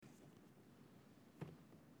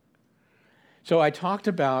So I talked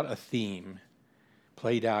about a theme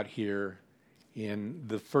played out here in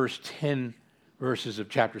the first 10 verses of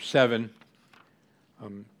chapter 7.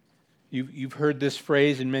 You've heard this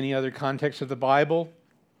phrase in many other contexts of the Bible,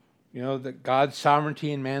 that God's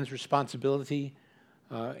sovereignty and man's responsibility.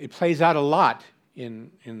 It plays out a lot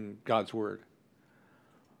in God's Word.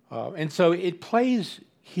 And so it plays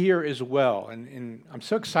here as well. And I'm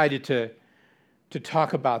so excited to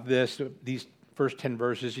talk about these first 10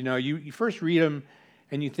 verses. You first read them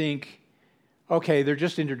and you think, okay, they're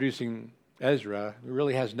just introducing Ezra. It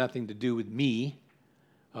really has nothing to do with me.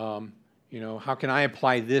 How can I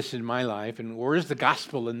apply this in my life? And where is the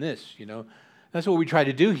gospel in this? That's what we try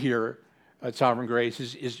to do here at Sovereign Grace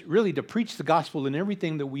is really to preach the gospel in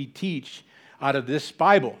everything that we teach out of this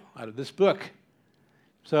Bible, out of this book.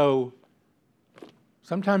 So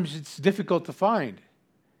sometimes it's difficult to find.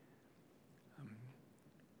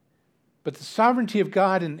 But the sovereignty of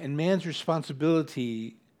God and man's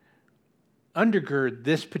responsibility undergird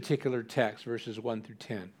this particular text, verses 1 through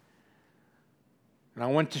 10. And I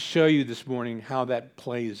want to show you this morning how that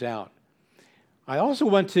plays out. I also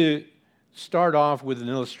want to start off with an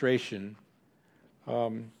illustration.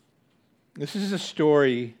 This is a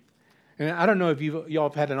story, and I don't know if y'all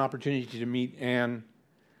have had an opportunity to meet Anne.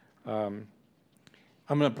 I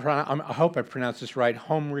hope I pronounced this right.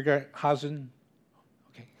 Holmrigerhausen.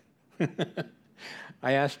 Okay.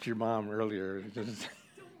 I asked your mom earlier.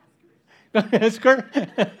 Ask her.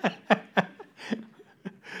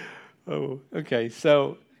 Oh, okay.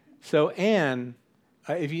 So Anne,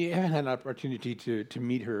 if you haven't had an opportunity to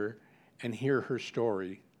meet her and hear her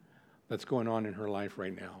story that's going on in her life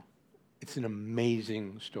right now, it's an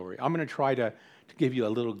amazing story. I'm going to try to give you a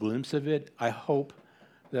little glimpse of it. I hope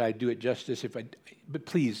that I do it justice. But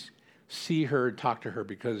please see her, talk to her,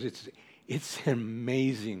 because it's an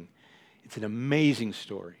amazing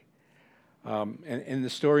story. And the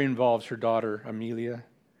story involves her daughter Amelia,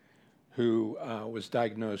 who was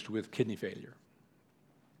diagnosed with kidney failure.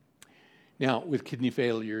 Now, with kidney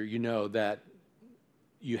failure, you know that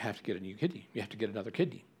you have to get a new kidney. You have to get another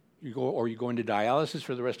kidney. You go into dialysis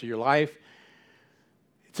for the rest of your life.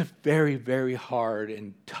 It's a very, very hard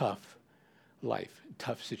and tough life,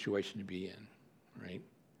 tough situation to be in, right?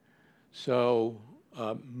 So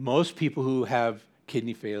most people who have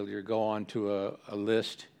kidney failure go on to a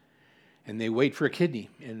list, and they wait for a kidney,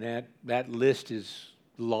 and that list is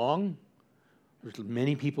long. There's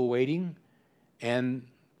many people waiting, and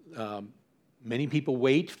many people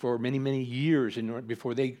wait for many, many years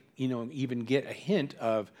before they, even get a hint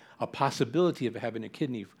of a possibility of having a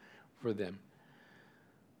kidney for them.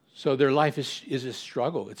 So their life is a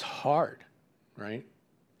struggle. It's hard, right?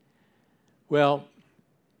 Well,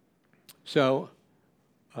 so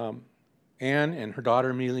Anne and her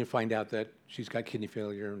daughter Amelia find out that she's got kidney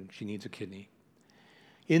failure and she needs a kidney.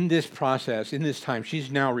 In this process, in this time,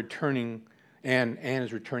 she's now returning. Anne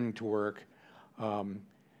is returning to work.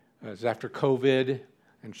 It's after COVID,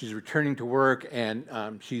 and she's returning to work,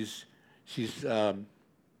 and she's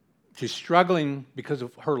struggling because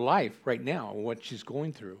of her life right now, what she's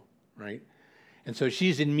going through, right? And so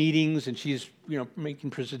she's in meetings, and she's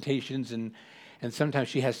making presentations, and sometimes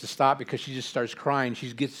she has to stop because she just starts crying.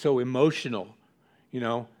 She gets so emotional,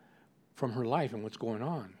 from her life and what's going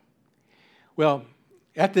on. Well,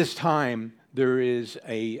 at this time, there is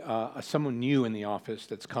someone new in the office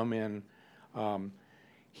that's come in.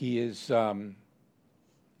 He's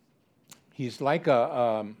like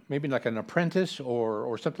maybe like an apprentice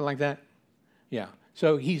or something like that. Yeah.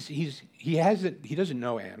 So he doesn't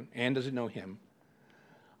know Anne. Anne doesn't know him.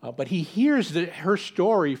 But he hears her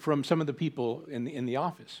story from some of the people in the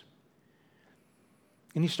office,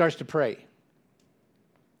 and he starts to pray.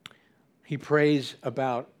 He prays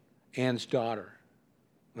about Anne's daughter,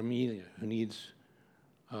 Amelia, who needs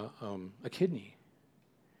a kidney.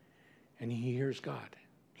 And he hears God.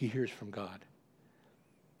 He hears from God.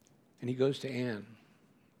 And he goes to Anne.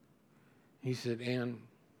 He said, Anne,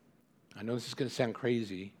 I know this is going to sound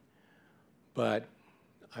crazy, but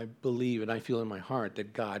I believe and I feel in my heart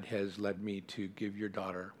that God has led me to give your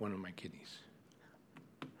daughter one of my kidneys.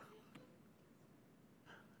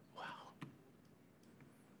 Wow.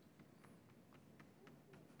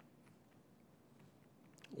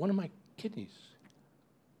 One of my kidneys.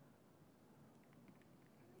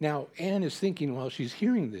 Now, Anne is thinking, while she's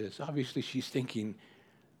hearing this, obviously she's thinking,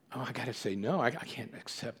 oh, I got to say no, I can't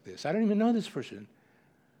accept this. I don't even know this person.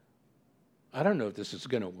 I don't know if this is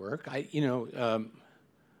going to work.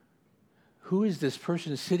 Who is this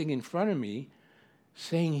person sitting in front of me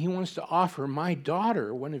saying he wants to offer my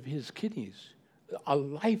daughter one of his kidneys? A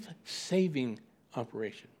life-saving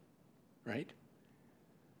operation, right?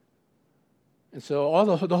 And so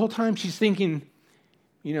the whole time she's thinking,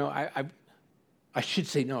 I should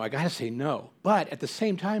say no. I got to say no. But at the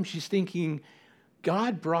same time, she's thinking,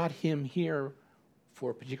 God brought him here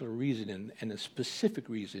for a particular reason and a specific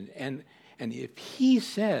reason. And if he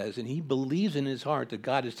says, and he believes in his heart that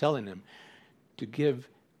God is telling him to give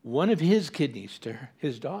one of his kidneys to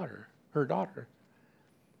her daughter,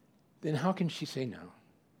 then how can she say no?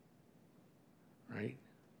 Right?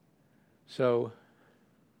 So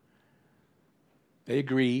they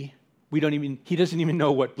agree. He doesn't even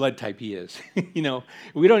know what blood type he is.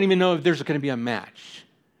 We don't even know if there's going to be a match.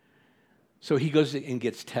 So he goes and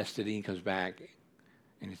gets tested, and he comes back,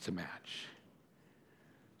 and it's a match.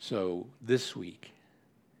 So this week,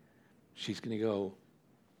 she's going to go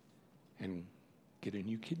and get a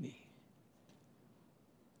new kidney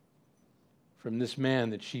from this man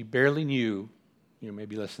that she barely knew,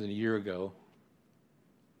 maybe less than a year ago.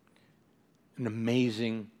 An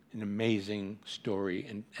amazing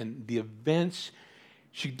story. And the events,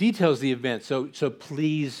 she details the events. So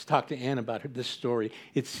please talk to Ann about this story.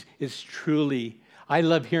 It's truly, I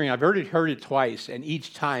love hearing. I've already heard it twice, and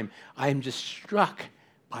each time I am just struck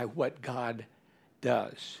by what God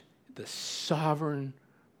does. The sovereign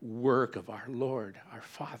work of our Lord, our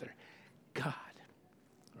Father, God,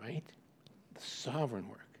 right? The sovereign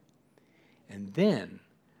work. And then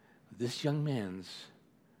this young man's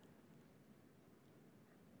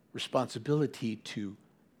responsibility to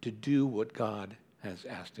do what God has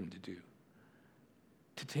asked him to do,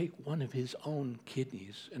 to take one of his own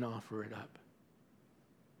kidneys and offer it up.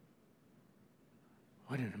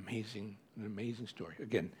 What an amazing story.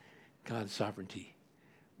 Again, God's sovereignty,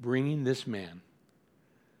 bringing this man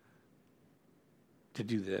to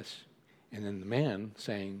do this, and then the man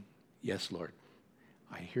saying, "Yes, Lord,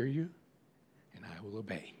 I hear you, and I will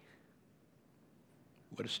obey."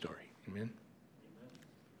 What a story. Amen.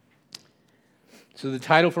 So the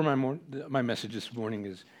title for my message this morning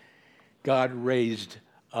is God Raised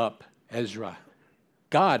Up Ezra.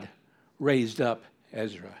 God raised up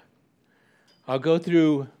Ezra. I'll go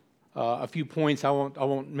through a few points. I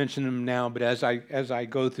won't mention them now, but as I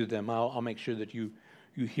go through them, I'll make sure that you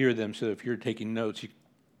hear them. So if you're taking notes,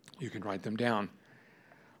 you can write them down.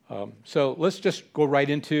 So let's just go right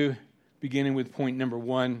into beginning with point number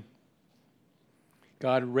 1.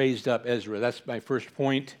 God raised up Ezra. That's my first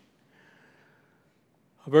point.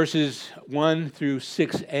 Verses 1 through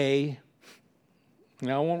 6a.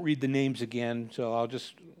 Now, I won't read the names again, so I'll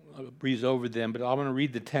just breeze over them, but I'm going to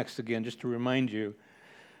read the text again just to remind you.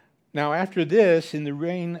 Now, after this, in the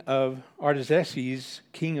reign of Artaxerxes,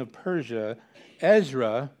 king of Persia,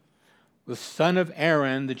 Ezra, the son of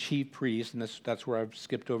Aaron, the chief priest, and that's where I've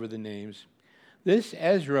skipped over the names. This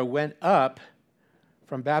Ezra went up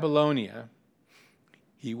from Babylonia.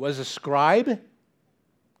 He was a scribe,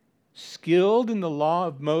 skilled in the law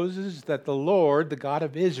of Moses that the Lord, the God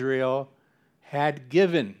of Israel, had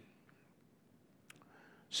given.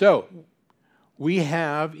 So, we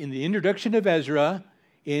have in the introduction of Ezra,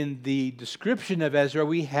 in the description of Ezra,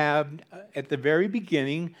 we have at the very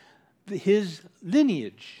beginning his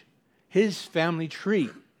lineage, his family tree.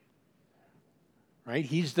 Right?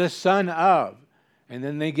 He's the son of. And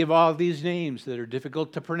then they give all these names that are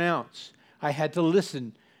difficult to pronounce. I had to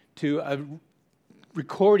listen to a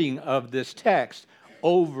recording of this text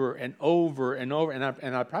over and over and over,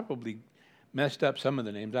 and I probably messed up some of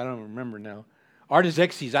the names. I don't remember now.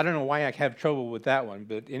 Artaxerxes, I don't know why I have trouble with that one,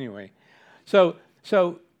 but anyway. So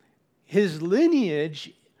his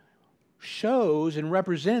lineage shows and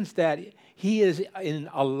represents that he is in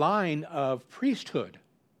a line of priesthood.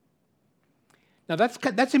 Now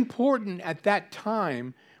that's important at that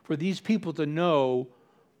time for these people to know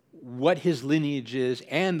what his lineage is,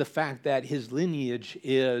 and the fact that his lineage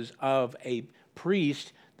is of a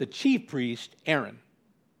priest, the chief priest, Aaron.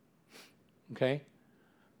 Okay?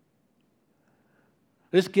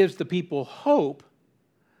 This gives the people hope.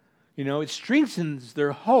 It strengthens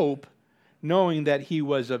their hope knowing that he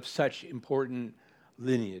was of such important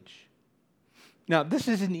lineage. Now, this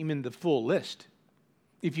isn't even the full list.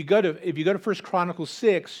 If you go to 1 Chronicles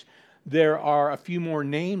 6, there are a few more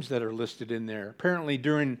names that are listed in there. Apparently,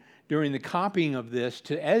 during the copying of this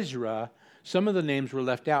to Ezra, some of the names were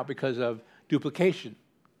left out because of duplication.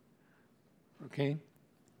 Okay?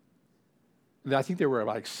 I think there were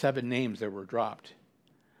like 7 names that were dropped.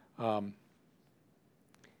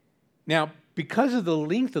 Now, because of the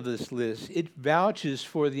length of this list, it vouches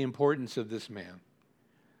for the importance of this man.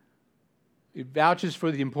 It vouches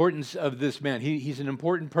for the importance of this man. He's an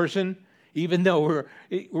important person, even though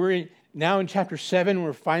we're now in chapter 7,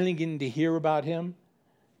 we're finally getting to hear about him.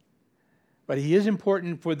 But he is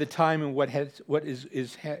important for the time and what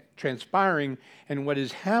is transpiring and what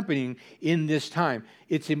is happening in this time.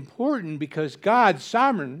 It's important because God's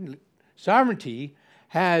sovereignty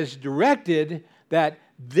has directed that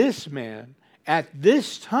this man at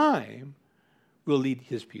this time will lead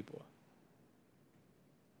his people.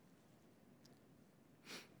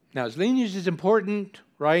 Now, his lineage is important,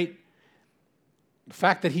 right? The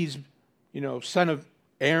fact that he's, son of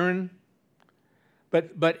Aaron.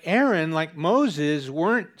 But Aaron, like Moses,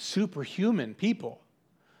 weren't superhuman people.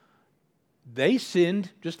 They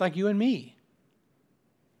sinned just like you and me.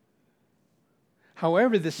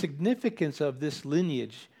 However, the significance of this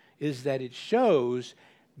lineage is that it shows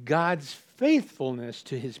God's faithfulness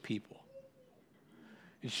to his people.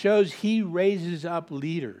 It shows he raises up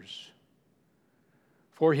leaders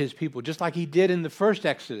for his people, just like he did in the first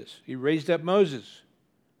Exodus. He raised up Moses.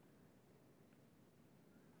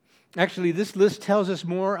 Actually, this list tells us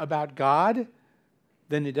more about God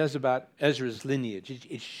than it does about Ezra's lineage.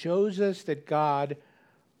 It shows us that God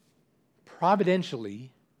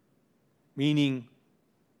providentially, meaning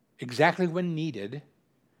exactly when needed,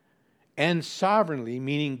 and sovereignly,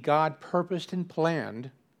 meaning God purposed and planned,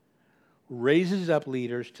 raises up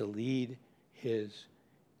leaders to lead his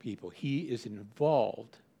people. He is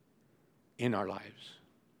involved in our lives.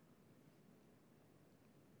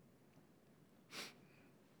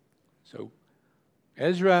 So,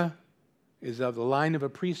 Ezra is of the line of a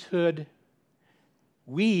priesthood.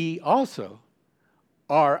 We also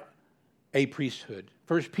are a priesthood.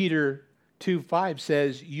 1 Peter 2:5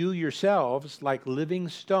 says, "You yourselves, like living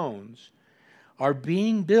stones, are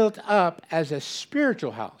being built up as a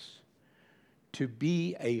spiritual house to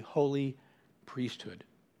be a holy priesthood."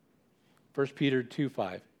 1 Peter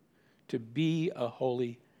 2:5, to be a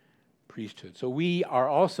holy priesthood. So we are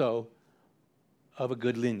also of a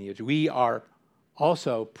good lineage. We are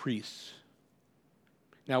also priests.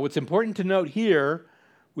 Now, what's important to note here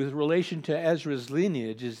with relation to Ezra's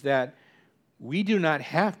lineage is that we do not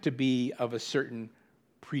have to be of a certain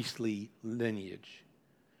priestly lineage.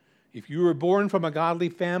 If you were born from a godly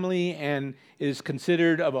family and is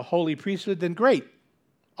considered of a holy priesthood, then great,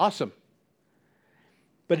 awesome.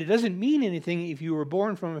 But it doesn't mean anything if you were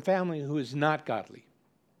born from a family who is not godly.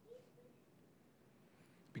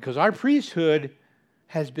 Because our priesthood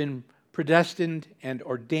has been predestined and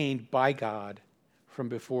ordained by God from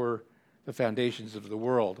before the foundations of the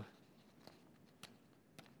world.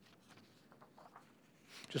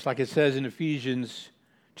 Just like it says in Ephesians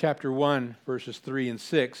chapter 1, verses 3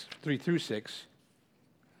 through 6,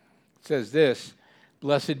 it says this,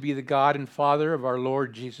 "Blessed be the God and Father of our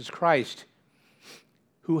Lord Jesus Christ,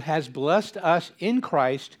 who has blessed us in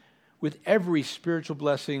Christ with every spiritual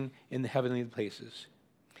blessing in the heavenly places,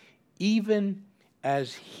 even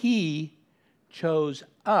as he chose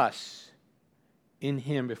us in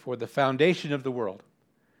him before the foundation of the world,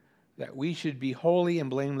 that we should be holy and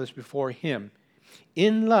blameless before him.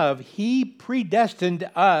 In love, he predestined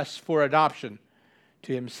us for adoption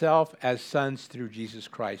to himself as sons through Jesus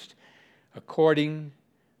Christ, according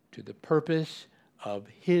to the purpose of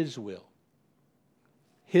his will."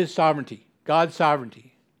 His sovereignty, God's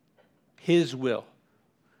sovereignty, his will,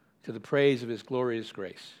 to the praise of his glorious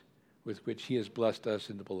grace, with which he has blessed us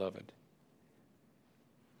in the beloved.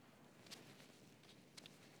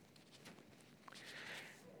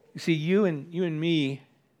 You see, you and me,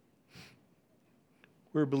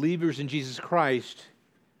 we're believers in Jesus Christ,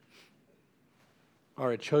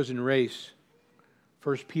 are a chosen race.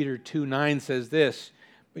 1 Peter 2:9 says this,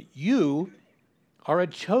 "But you are a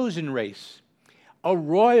chosen race, a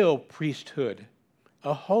royal priesthood,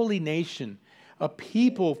 a holy nation, a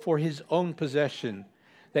people for his own possession,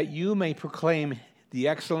 that you may proclaim the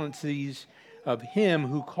excellencies of him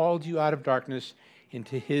who called you out of darkness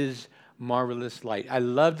into his marvelous light." I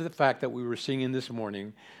loved the fact that we were singing this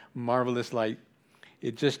morning, "Marvelous Light."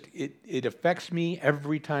 It affects me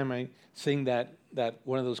every time I sing that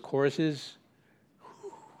one of those choruses.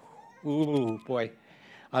 Ooh, boy.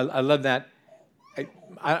 I love that.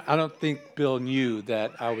 I don't think Bill knew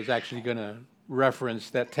that I was actually going to reference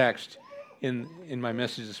that text in my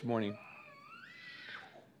message this morning.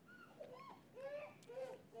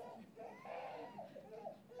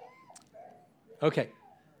 Okay.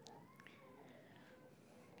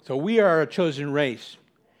 So we are a chosen race.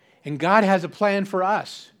 And God has a plan for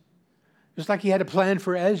us. Just like he had a plan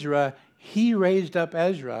for Ezra, he raised up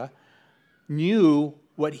Ezra, knew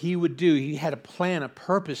what he would do. He had a plan, a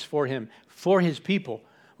purpose for him, for his people.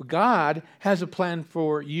 God has a plan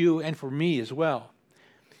for you and for me as well.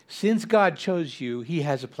 Since God chose you, he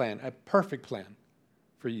has a plan, a perfect plan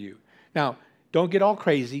for you. Now, don't get all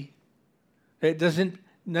crazy. It doesn't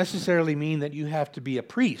necessarily mean that you have to be a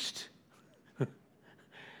priest,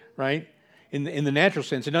 right? In the natural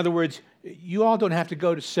sense. In other words, you all don't have to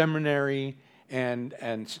go to seminary and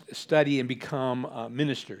study and become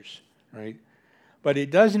ministers, right? But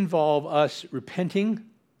it does involve us repenting,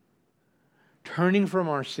 turning from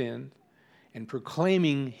our sin, and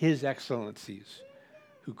proclaiming His excellencies,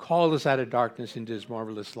 who called us out of darkness into His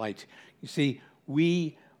marvelous light. You see,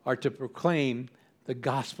 we are to proclaim the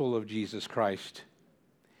gospel of Jesus Christ.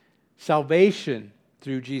 Salvation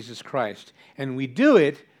through Jesus Christ. And we do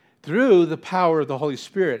it through the power of the Holy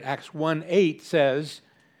Spirit. Acts 1:8 says,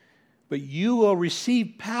 "But you will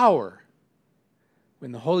receive power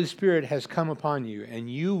when the Holy Spirit has come upon you,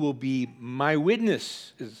 and you will be my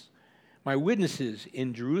witnesses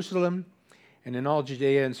in Jerusalem and in all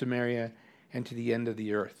Judea and Samaria and to the end of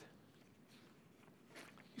the earth."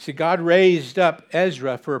 You see, God raised up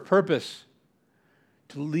Ezra for a purpose,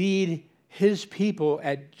 to lead His people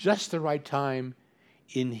at just the right time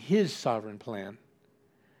in His sovereign plan.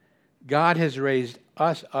 God has raised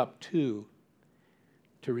us up too,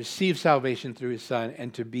 to receive salvation through His Son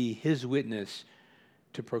and to be His witness,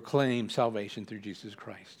 to proclaim salvation through Jesus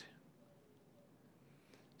Christ.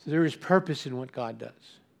 So there is purpose in what God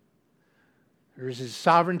does. There is His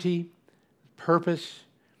sovereignty, purpose,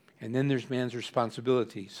 and then there's man's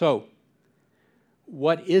responsibility. So,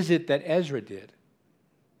 what is it that Ezra did?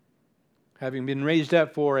 Having been raised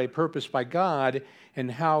up for a purpose by God,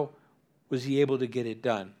 and how was he able to get it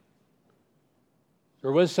done?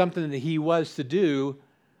 There was something that he was to do.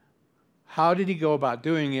 How did he go about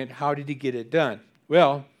doing it? How did he get it done?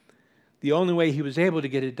 Well, the only way he was able to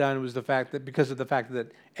get it done was because of the fact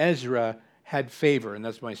that Ezra had favor, and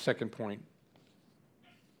that's my second point.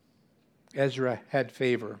 Ezra had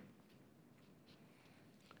favor.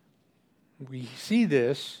 We see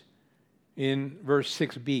this in verse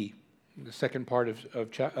 6b, the second part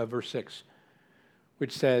of verse 6,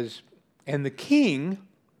 which says, "And the king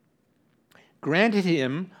granted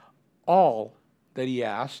him all that he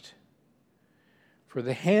asked, for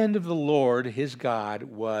the hand of the Lord his God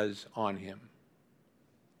was on him."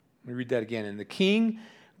 Let me read that again. "And the king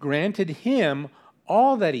granted him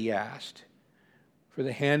all that he asked, for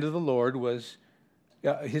the hand of the Lord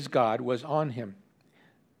his God was on him."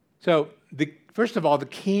 So, first of all, the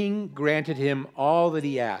king granted him all that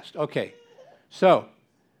he asked. Okay, so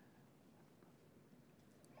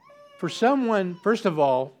for someone, first of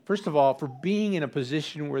all, for being in a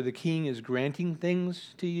position where the king is granting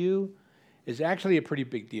things to you is actually a pretty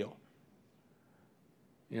big deal.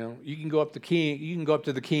 You know, you can go up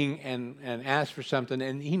to the king and ask for something,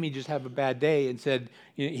 and he may just have a bad day and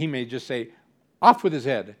he may just say, "Off with his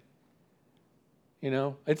head." You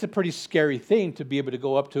know, it's a pretty scary thing to be able to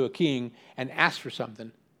go up to a king and ask for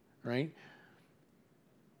something, right?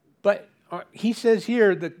 But he says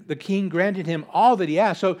here that the king granted him all that he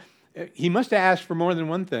asked. So he must have asked for more than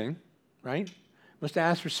one thing, right? Must have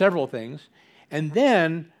asked for several things. And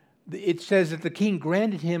then it says that the king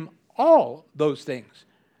granted him all those things,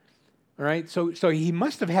 all right? So he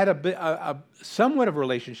must have had a somewhat of a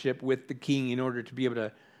relationship with the king in order to be able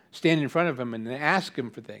to stand in front of him and ask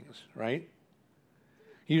him for things, right?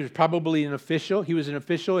 He was probably an official. He was an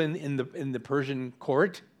official in the Persian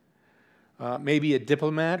court, maybe a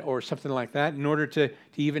diplomat or something like that, in order to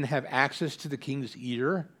even have access to the king's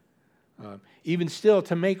ear. Even still,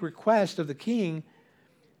 to make request of the king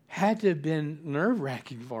had to have been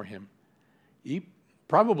nerve-wracking for him. He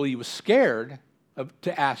probably was scared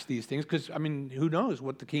to ask these things because, I mean, who knows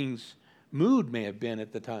what the king's mood may have been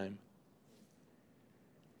at the time.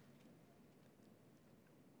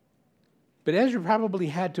 But Ezra probably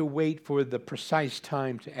had to wait for the precise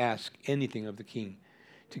time to ask anything of the king,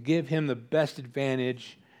 to give him the best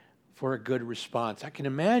advantage for a good response. I can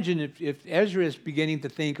imagine if Ezra is beginning to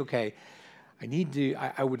think, okay,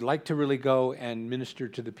 I would like to really go and minister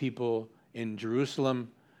to the people in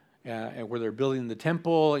Jerusalem, where they're building the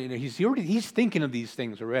temple. You know, he's thinking of these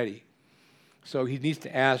things already. So he needs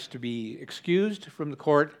to ask to be excused from the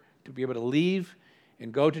court, to be able to leave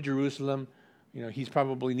and go to Jerusalem. You know, he's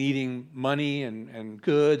probably needing money and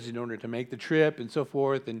goods in order to make the trip and so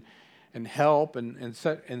forth, and help and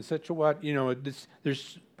such a what. You know,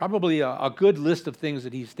 there's probably a good list of things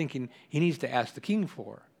that he's thinking he needs to ask the king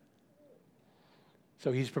for.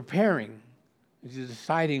 So he's preparing. He's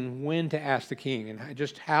deciding when to ask the king and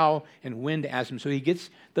just how and when to ask him, so he gets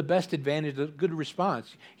the best advantage, the good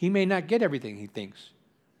response. He may not get everything he thinks.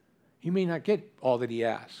 He may not get all that he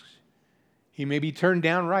asks. He may be turned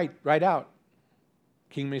down right out.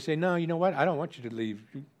 King may say, "No, you know what? I don't want you to leave,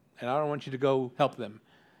 and I don't want you to go help them."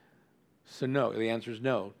 So no, the answer is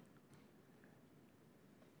no.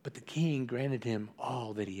 But the king granted him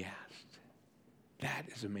all that he asked. That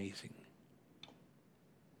is amazing.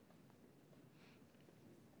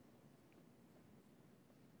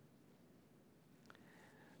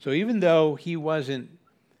 So even though he wasn't,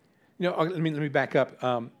 let me back up.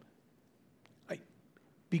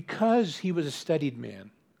 Because he was a studied man,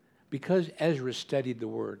 because Ezra studied the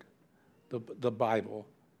Word, the Bible,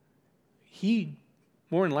 he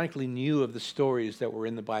more than likely knew of the stories that were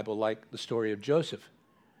in the Bible, like the story of Joseph,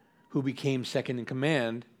 who became second in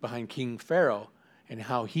command behind King Pharaoh, and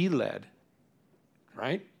how he led,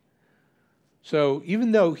 right? So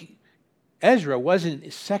even though Ezra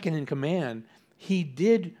wasn't second in command, he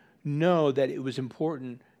did know that it was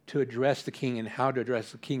important to address the king and how to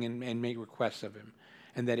address the king and make requests of him,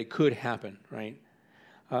 and that it could happen, right?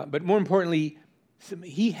 But more importantly,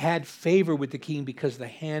 he had favor with the king because the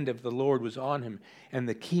hand of the Lord was on him, and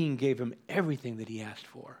the king gave him everything that he asked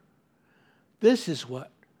for. This is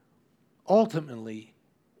what ultimately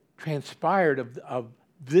transpired of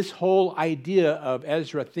this whole idea of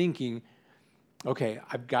Ezra thinking, okay,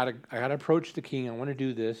 I got to approach the king. I want to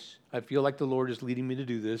do this. I feel like the Lord is leading me to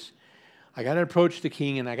do this. I got to approach the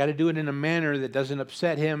king, and I got to do it in a manner that doesn't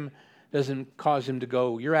upset him, doesn't cause him to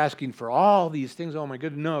go, you're asking for all these things. Oh my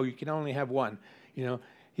goodness, no, you can only have one.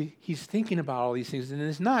 He's thinking about all these things, and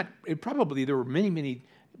there were many, many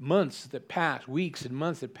months that passed, weeks and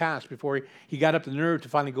months that passed before he got up the nerve to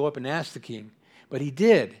finally go up and ask the king. But he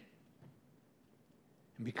did.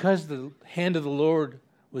 And because the hand of the Lord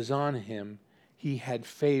was on him, he had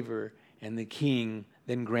favor, and the king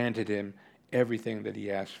then granted him everything that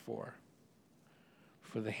he asked for.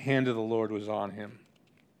 For the hand of the Lord was on him.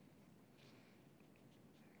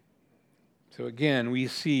 So again, we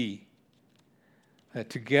see that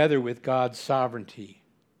together with God's sovereignty,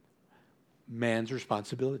 man's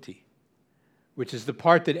responsibility, which is the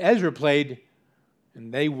part that Ezra played,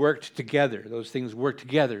 and they worked together. Those things worked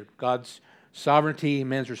together. God's sovereignty,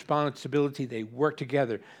 man's responsibility, they worked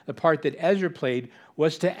together. The part that Ezra played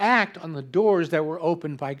was to act on the doors that were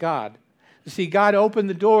opened by God. You see, God opened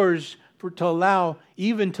the doors to allow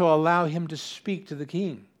him to speak to the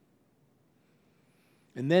king.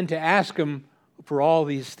 And then to ask him for all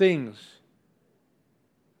these things.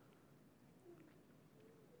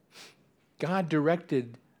 God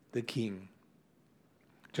directed the king,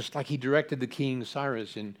 just like he directed the king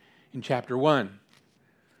Cyrus in chapter 1,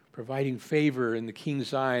 providing favor in the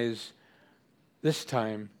king's eyes. This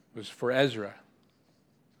time was for Ezra.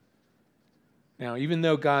 Now, even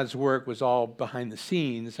though God's work was all behind the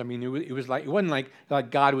scenes, it wasn't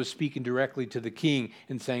like God was speaking directly to the king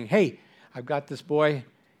and saying, hey, I've got this boy.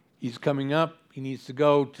 He's coming up. He needs to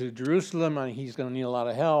go to Jerusalem. He's going to need a lot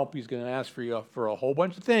of help. He's going to ask for a whole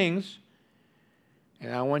bunch of things.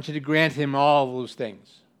 And I want you to grant him all those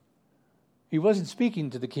things. He wasn't speaking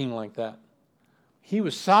to the king like that. He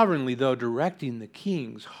was sovereignly, though, directing the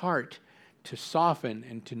king's heart to soften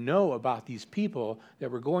and to know about these people that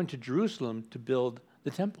were going to Jerusalem to build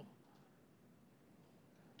the temple.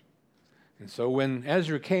 And so when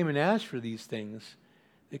Ezra came and asked for these things,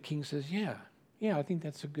 the king says, yeah, I think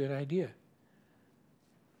that's a good idea.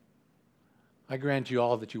 I grant you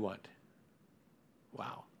all that you want.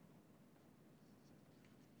 Wow.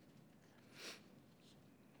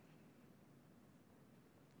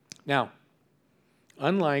 Now,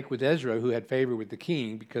 unlike with Ezra, who had favor with the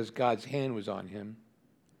king because God's hand was on him,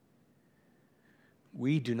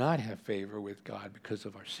 we do not have favor with God because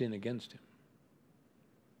of our sin against him.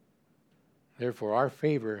 Therefore, our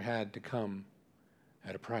favor had to come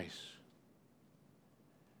at a price.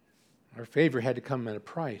 Our favor had to come at a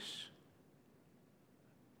price.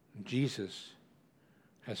 Jesus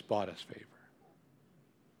has bought us favor.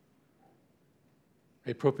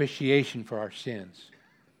 A propitiation for our sins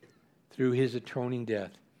through his atoning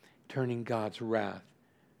death, turning God's wrath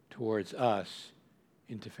towards us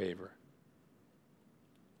into favor.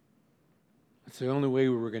 That's the only way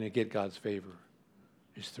we were going to get God's favor,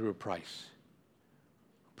 is through a price.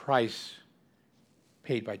 A price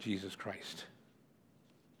paid by Jesus Christ.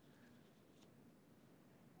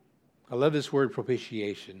 I love this word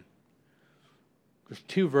propitiation. There's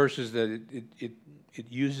two verses that it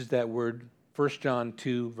uses that word. 1 John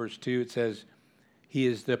 2, verse 2, it says, he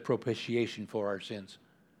is the propitiation for our sins.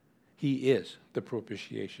 He is the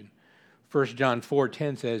propitiation. 1 John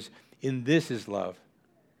 4:10 says, in this is love.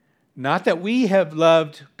 Not that we have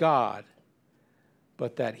loved God,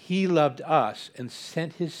 but that he loved us and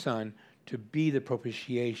sent his Son to be the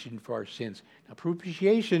propitiation for our sins. Now,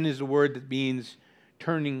 propitiation is a word that means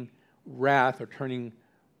turning wrath or turning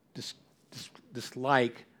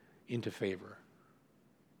dislike into favor.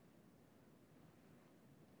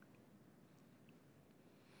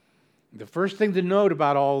 The first thing to note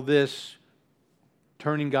about all this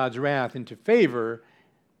turning God's wrath into favor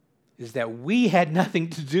is that we had nothing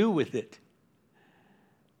to do with it,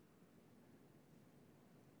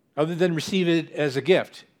 other than receive it as a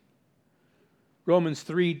gift. Romans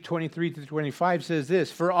 3:23-25 says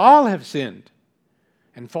this, "For all have sinned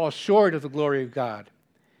and fall short of the glory of God,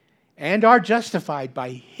 and are justified by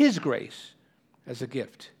His grace as a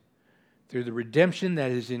gift, through the redemption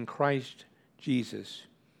that is in Christ Jesus,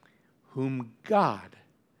 whom God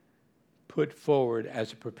put forward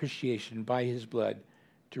as a propitiation by His blood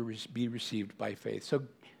to be received by faith." So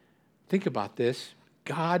think about this.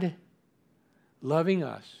 God, loving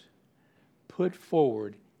us, put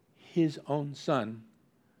forward His own Son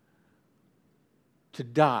to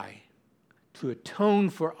die, to atone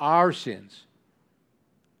for our sins,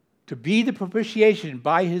 to be the propitiation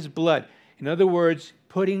by His blood. In other words,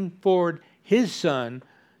 putting forward His Son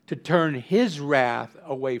to turn His wrath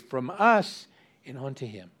away from us and onto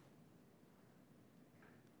Him.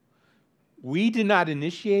 We did not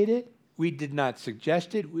initiate it. We did not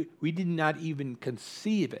suggest it. We did not even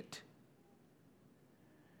conceive it.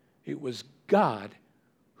 It was God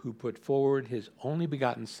who put forward His only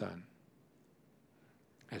begotten Son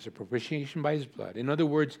as a propitiation by His blood. In other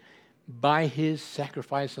words, by His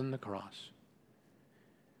sacrifice on the cross,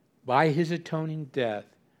 by His atoning death,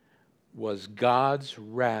 was God's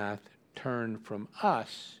wrath turned from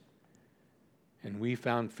us, and we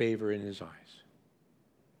found favor in His eyes.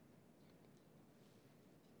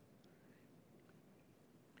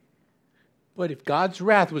 But if God's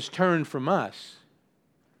wrath was turned from us,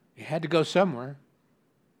 it had to go somewhere.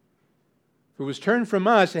 If it was turned from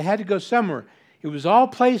us, it had to go somewhere. It was all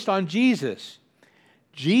placed on Jesus.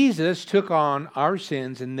 Jesus took on our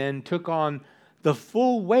sins and then took on the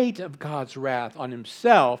full weight of God's wrath on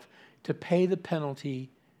Himself to pay the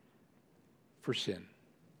penalty for sin.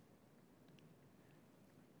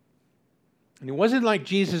 And it wasn't like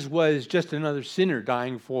Jesus was just another sinner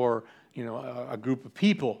dying for, a group of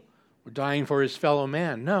people, or dying for his fellow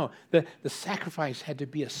man. No, the sacrifice had to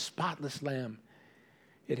be a spotless lamb.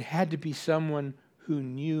 It had to be someone who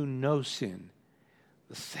knew no sin.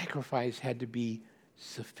 The sacrifice had to be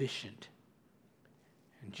sufficient.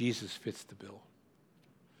 And Jesus fits the bill.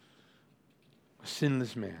 A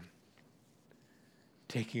sinless man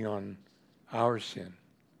taking on our sin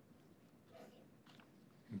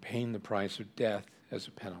and paying the price of death as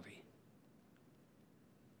a penalty.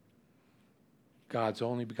 God's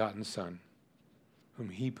only begotten Son, whom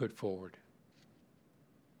He put forward.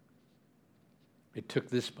 It took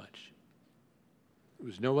this much. There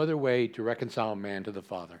was no other way to reconcile man to the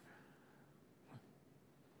Father.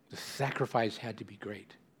 The sacrifice had to be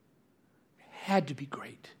great. It had to be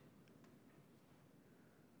great.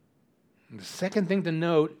 And the second thing to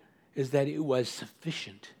note is that it was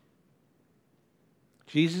sufficient.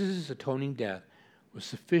 Jesus' atoning death was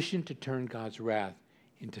sufficient to turn God's wrath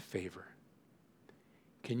into favor.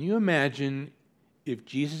 Can you imagine if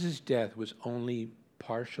Jesus' death was only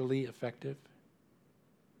partially effective?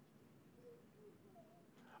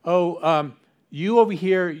 You over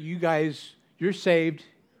here, you guys, you're saved.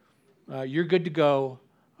 You're good to go.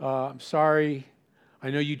 I'm sorry. I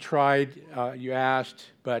know you tried. You asked,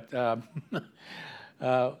 but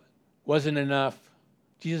wasn't enough.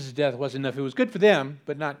 Jesus' death wasn't enough. It was good for them,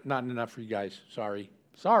 but not enough for you guys. Sorry.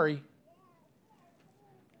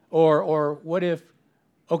 Or what if,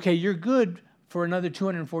 okay, you're good for another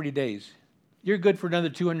 240 days. You're good for another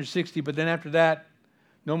 260, but then after that,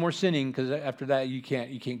 no more sinning, because after that you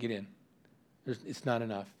can't get in. It's not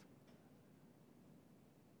enough.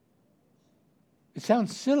 It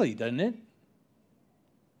sounds silly, doesn't it?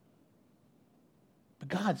 But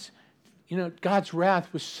God's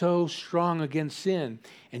wrath was so strong against sin,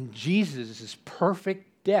 and Jesus'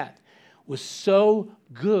 perfect death was so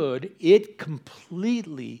good, it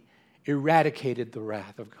completely eradicated the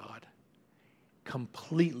wrath of God.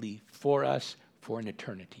 Completely for us, for an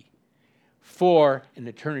eternity. For an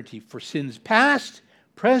eternity, for sins past,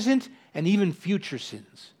 present, and even future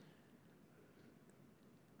sins.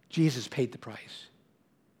 Jesus paid the price.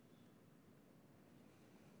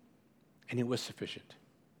 And it was sufficient.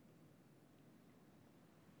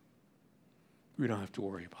 We don't have to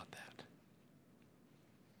worry about that.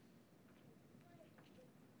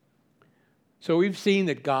 So we've seen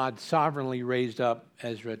that God sovereignly raised up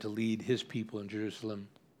Ezra to lead His people in Jerusalem.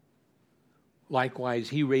 Likewise,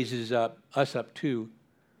 He raises us up too,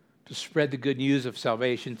 to spread the good news of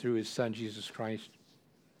salvation through His Son, Jesus Christ.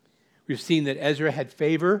 We've seen that Ezra had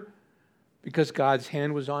favor because God's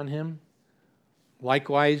hand was on him.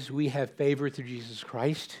 Likewise, we have favor through Jesus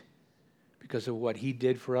Christ because of what He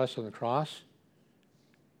did for us on the cross.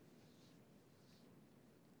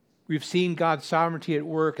 We've seen God's sovereignty at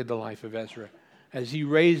work in the life of Ezra as he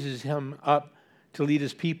raises him up to lead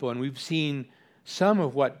his people. And we've seen some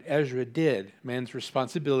of what Ezra did, man's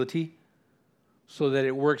responsibility, so that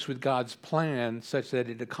it works with God's plan such that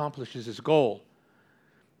it accomplishes his goal.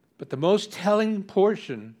 But the most telling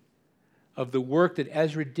portion of the work that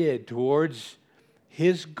Ezra did towards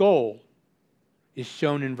his goal is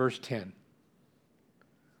shown in verse 10.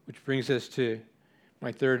 Which brings us to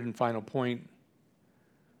my third and final point.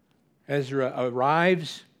 Ezra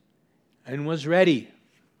arrives and was ready.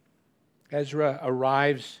 Ezra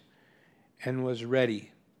arrives and was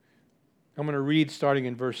ready. I'm going to read starting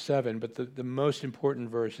in verse 7, but the most important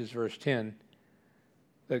verse is verse 10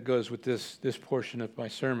 that goes with this portion of my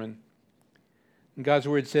sermon. And God's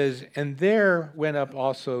word says, "And there went up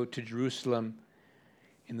also to Jerusalem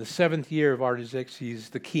in the 7th year of Artaxerxes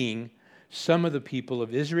the king, some of the people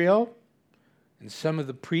of Israel, and some of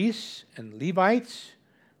the priests and Levites,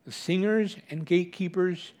 the singers and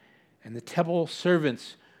gatekeepers, and the temple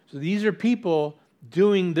servants." So these are people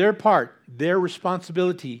doing their part, their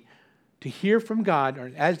responsibility to hear from God,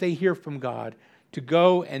 or as they hear from God, to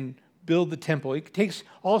go and build the temple. It takes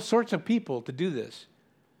all sorts of people to do this.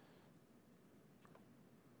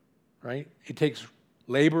 Right? It takes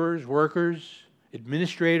laborers, workers,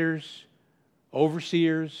 administrators,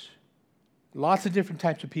 overseers, lots of different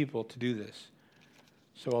types of people to do this.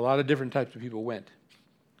 So a lot of different types of people went.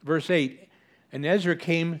 Verse 8, "And Ezra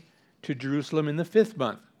came to Jerusalem in the 5th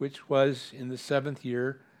month, which was in the 7th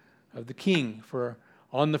year of the king. For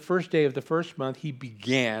on the first day of the 1st month, he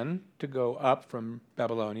began to go up from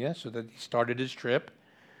Babylonia," so that he started his trip.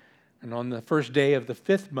 "And on the first day of the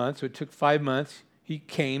 5th month," so it took 5 months, "he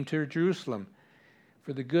came to Jerusalem,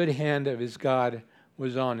 for the good hand of his God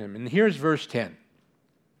was on him." And here's verse 10.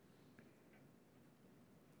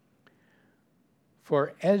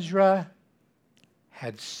 "For Ezra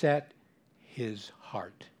had set his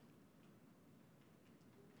heart."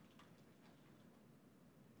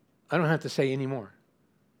 I don't have to say any more.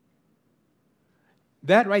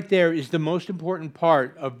 That right there is the most important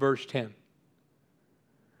part of verse 10.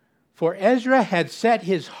 For Ezra had set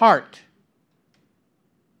his heart.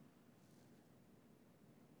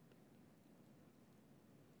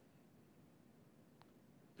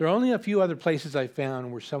 There are only a few other places I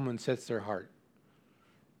found where someone sets their heart.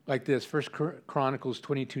 Like this, 1 Chronicles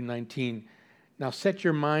 22:19. "Now set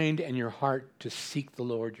your mind and your heart to seek the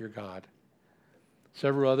Lord your God."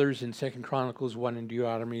 Several others in 2 Chronicles, one in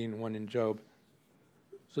Deuteronomy and one in Job.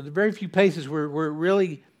 So there are very few places where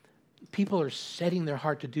really people are setting their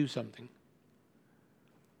heart to do something.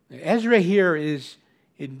 Ezra here is,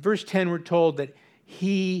 in verse 10, we're told that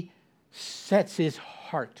he sets his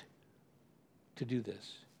heart to do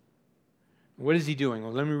this. What is he doing?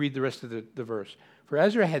 Well, let me read the rest of the verse. "For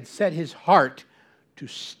Ezra had set his heart to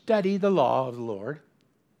study the law of the Lord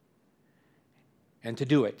and to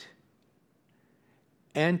do it,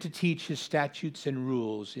 and to teach his statutes and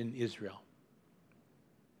rules in Israel."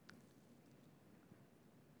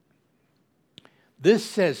 This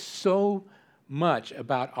says so much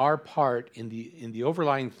about our part in the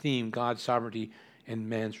overlying theme, God's sovereignty and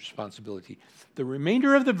man's responsibility. The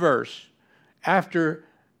remainder of the verse, after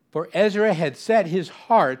 "for Ezra had set his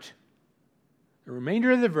heart," the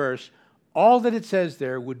remainder of the verse, all that it says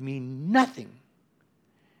there would mean nothing.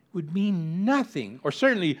 Would mean nothing, or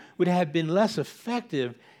certainly would have been less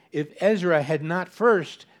effective if Ezra had not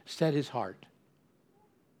first set his heart.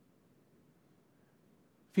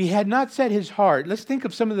 If he had not set his heart, let's think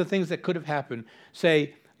of some of the things that could have happened.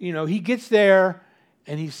 Say, he gets there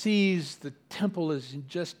and he sees the temple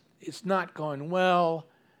it's not going well.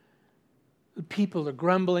 The people are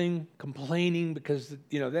grumbling, complaining because,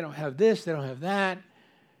 they don't have this, they don't have that.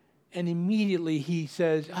 And immediately he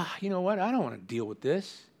says, you know what? I don't want to deal with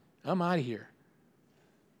this. I'm out of here.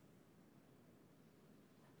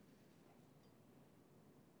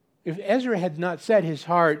 If Ezra had not set his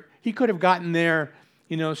heart, he could have gotten there,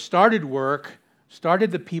 started work,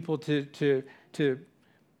 started the people to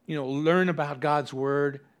learn about God's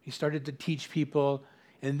word. He started to teach people.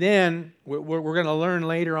 And then what we're going to learn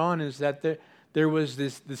later on is that there was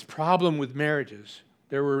this problem with marriages.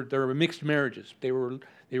 There were mixed marriages. They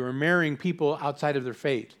were marrying people outside of their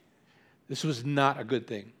faith. This was not a good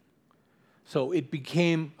thing. So it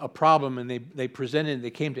became a problem, and they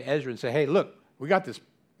came to Ezra and said, "Hey, look, we got this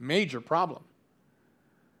major problem."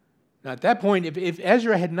 Now, at that point, if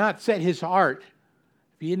Ezra had not set his heart,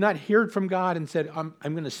 if he had not heard from God and said, I'm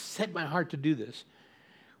going to set my heart to do this,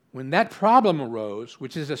 when that problem arose,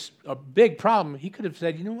 which is a big problem, he could have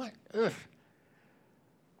said, "You know what?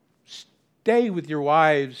 Stay with your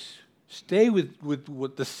wives. Stay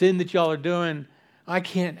with the sin that y'all are doing. I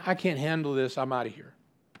can't handle this. I'm out of here.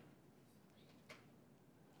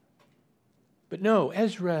 But no,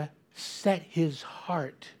 Ezra set his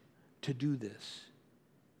heart to do this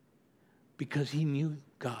because he knew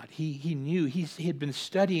God. He knew. He had been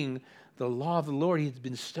studying the law of the Lord. He had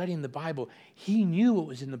been studying the Bible. He knew what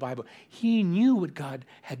was in the Bible. He knew what God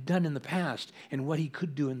had done in the past and what he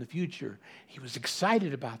could do in the future. He was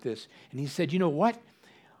excited about this. And he said, you know what?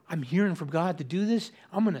 I'm hearing from God to do this.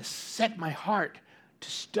 I'm going to set my heart to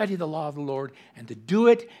study the law of the Lord and to do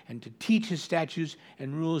it and to teach his statutes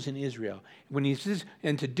and rules in Israel. When he says,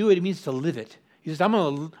 and to do it, it means to live it. He says, I'm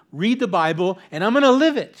going to read the Bible and I'm going to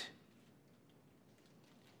live it.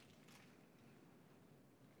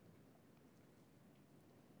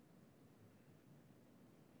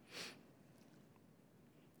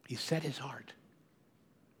 He set his heart.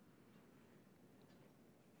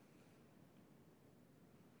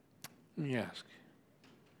 Let me ask,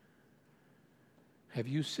 have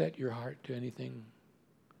you set your heart to anything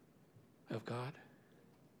of God?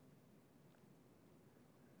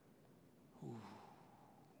 Ooh.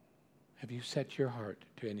 Have you set your heart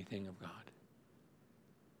to anything of God?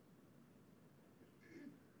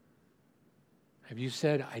 Have you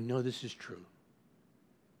said, I know this is true.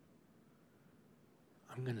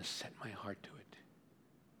 I'm going to set my heart to it.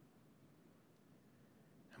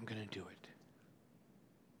 I'm going to do it.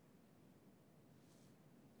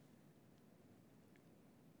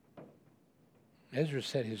 Ezra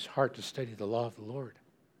set his heart to study the law of the Lord.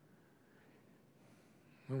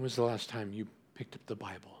 When was the last time you picked up the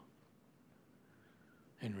Bible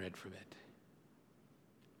and read from it?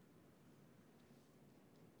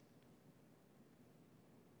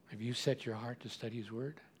 Have you set your heart to study his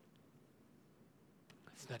word?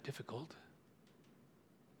 It's not difficult.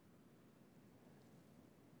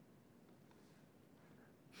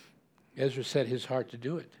 Ezra set his heart to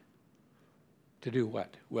do it. To do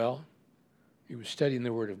what? Well, he was studying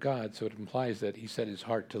the Word of God, so it implies that he set his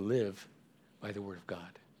heart to live by the Word of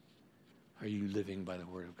God. Are you living by the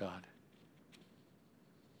Word of God?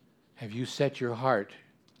 Have you set your heart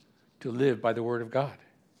to live by the Word of God?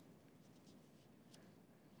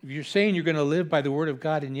 If you're saying you're going to live by the Word of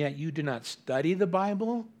God and yet you do not study the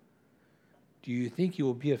Bible, do you think you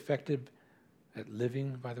will be effective at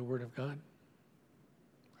living by the Word of God?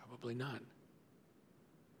 Probably not.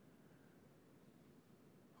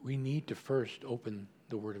 We need to first open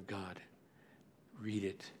the Word of God, read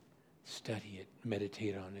it, study it,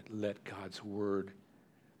 meditate on it, let God's Word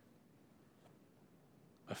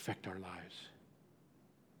affect our lives.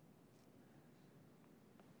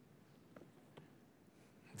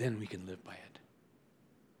 Then we can live by it.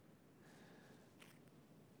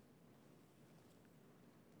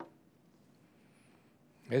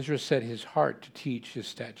 Ezra set his heart to teach his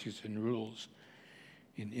statutes and rules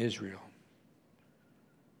in Israel.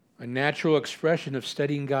 A natural expression of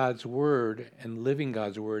studying God's Word and living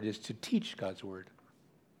God's Word is to teach God's Word.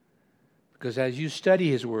 Because as you study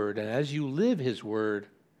His Word and as you live His Word,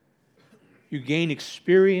 you gain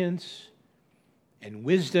experience and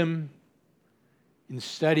wisdom in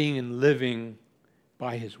studying and living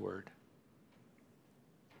by His Word.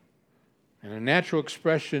 And a natural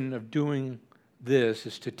expression of doing this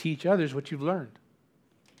is to teach others what you've learned.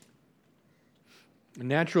 A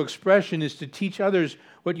natural expression is to teach others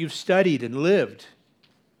what you've studied and lived.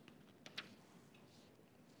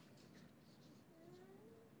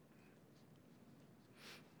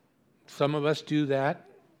 Some of us do that.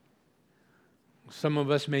 Some of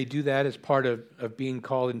us may do that as part of being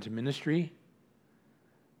called into ministry.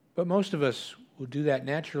 But most of us will do that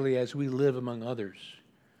naturally as we live among others.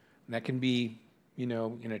 And that can be, in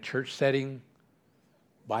a church setting,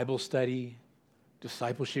 Bible study,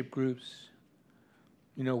 discipleship groups,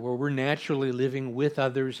 where we're naturally living with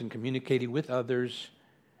others and communicating with others,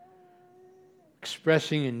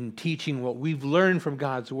 expressing and teaching what we've learned from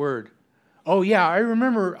God's Word. Oh, yeah, I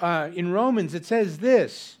remember in Romans it says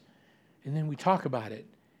this. And then we talk about it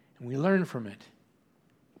and we learn from it.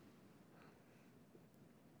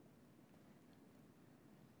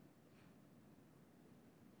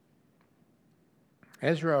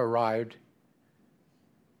 Ezra arrived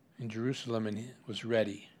in Jerusalem and was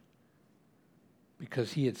ready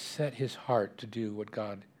because he had set his heart to do what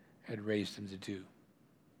God had raised him to do.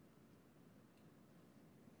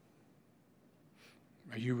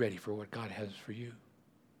 Are you ready for what God has for you?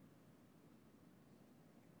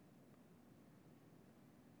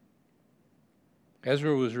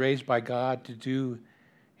 Ezra was raised by God to do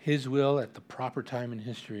His will at the proper time in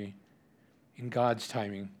history, in God's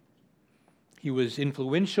timing. He was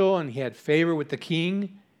influential and he had favor with the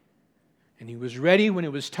king, and he was ready when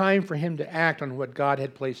it was time for him to act on what God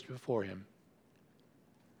had placed before him.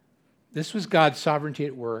 This was God's sovereignty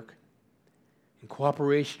at work in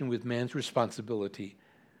cooperation with man's responsibility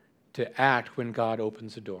to act when God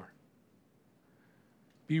opens the door.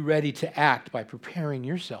 Be ready to act by preparing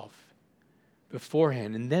yourself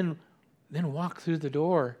beforehand, and then walk through the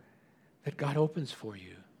door that God opens for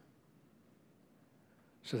you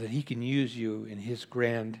so that he can use you in his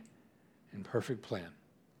grand and perfect plan.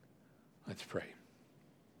 Let's pray.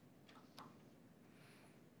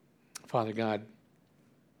 Father God,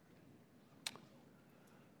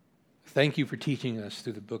 thank you for teaching us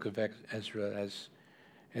through the book of Ezra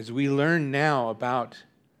as we learn now about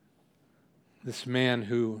this man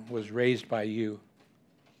who was raised by you.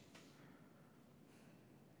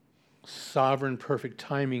 Sovereign, perfect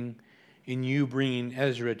timing in you bringing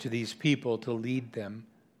Ezra to these people to lead them.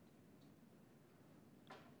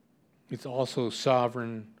 It's also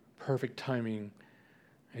sovereign, perfect timing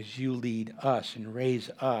as you lead us and raise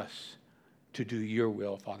us to do your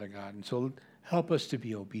will, Father God. And so help us to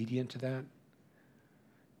be obedient to that.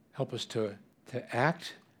 Help us to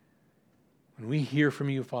act when we hear from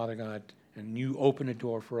you, Father God, and you open a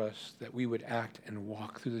door for us, that we would act and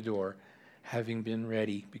walk through the door, having been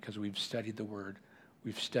ready because we've studied the Word.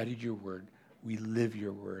 We've studied your Word. We live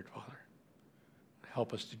your Word, Father.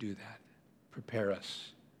 Help us to do that. Prepare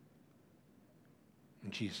us.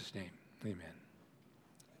 In Jesus' name, amen.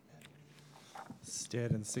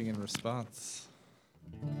 Stand and sing in response.